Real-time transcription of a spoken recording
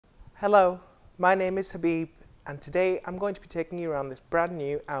Hello, my name is Habib and today I'm going to be taking you around this brand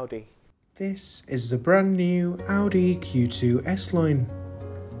new Audi. This is the brand new Audi Q2 S-Line.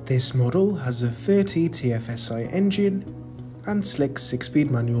 This model has a 1.0 TFSI engine and slick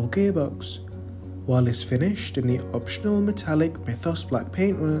 6-speed manual gearbox, while it's finished in the optional metallic Mythos Black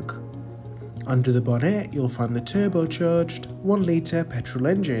paintwork. Under the bonnet you'll find the turbocharged 1-litre petrol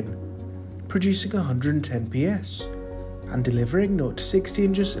engine, producing 110 PS and delivering 0 to 60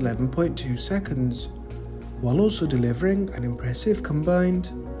 in just 11.2 seconds, while also delivering an impressive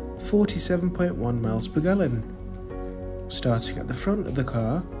combined 47.1 miles per gallon. Starting at the front of the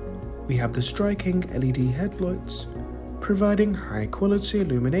car, we have the striking LED headlights, providing high quality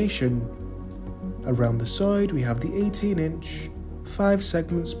illumination. Around the side we have the 18-inch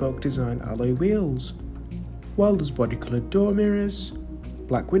 5-segment spoke design alloy wheels, while there's body coloured door mirrors,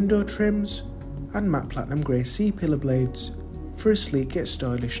 black window trims and matte platinum grey C-pillar blades for a sleek yet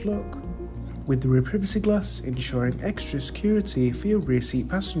stylish look, with the rear privacy glass ensuring extra security for your rear seat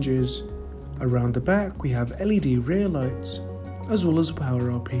passengers. Around the back we have LED rear lights, as well as a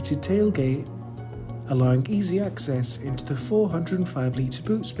power operated tailgate, allowing easy access into the 405 litre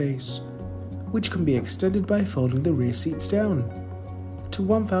boot space, which can be extended by folding the rear seats down to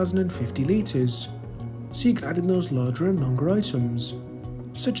 1050 litres, so you can add in those larger and longer items,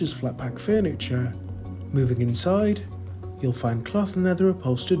 such as flat pack furniture. Moving inside, you'll find cloth and leather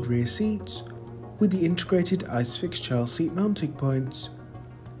upholstered rear seats with the integrated ISOFIX child seat mounting points.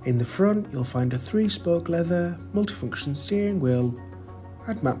 In the front you'll find a 3-spoke leather multifunction steering wheel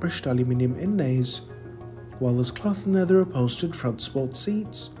and matte brushed aluminium inlays, while there's cloth and leather upholstered front sport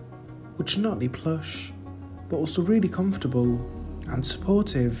seats, which are not only plush but also really comfortable and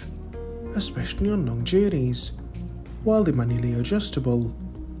supportive, especially on long journeys, while they're manually adjustable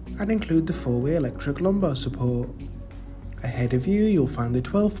and include the 4-way electric lumbar support. Ahead of you you'll find the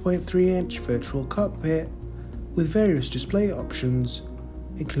 12.3-inch virtual cockpit with various display options,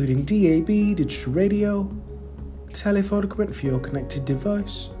 including DAB digital radio, telephone equipment for your connected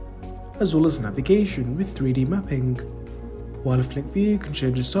device, as well as navigation with 3D mapping, while a flick view can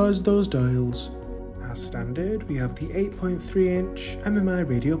change the size of those dials. As standard, we have the 8.3-inch MMI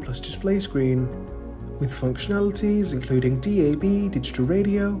Radio Plus display screen, with functionalities including DAB digital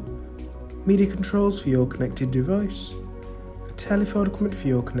radio, media controls for your connected device, telephone equipment for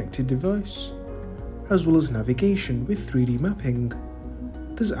your connected device, as well as navigation with 3D mapping.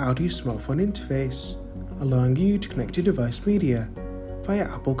 There's Audi's smartphone interface, allowing you to connect your device media via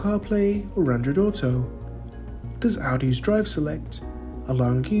Apple Carplay or Android Auto. There's Audi's Drive Select,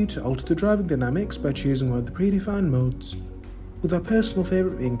 allowing you to alter the driving dynamics by choosing one of the predefined modes, with our personal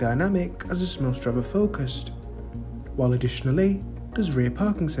favourite being dynamic as it's most driver focused, while additionally there's rear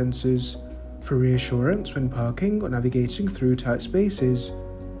parking sensors for reassurance when parking or navigating through tight spaces.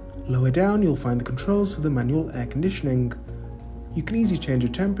 Lower down you'll find the controls for the manual air conditioning. You can easily change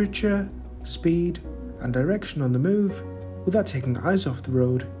your temperature, speed and direction on the move without taking eyes off the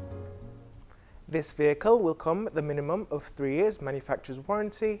road. This vehicle will come with a minimum of 3 years manufacturer's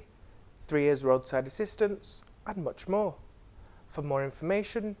warranty, 3 years roadside assistance and much more. For more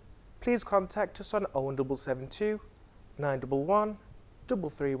information, please contact us on 01772 911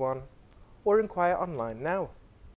 331 or inquire online now.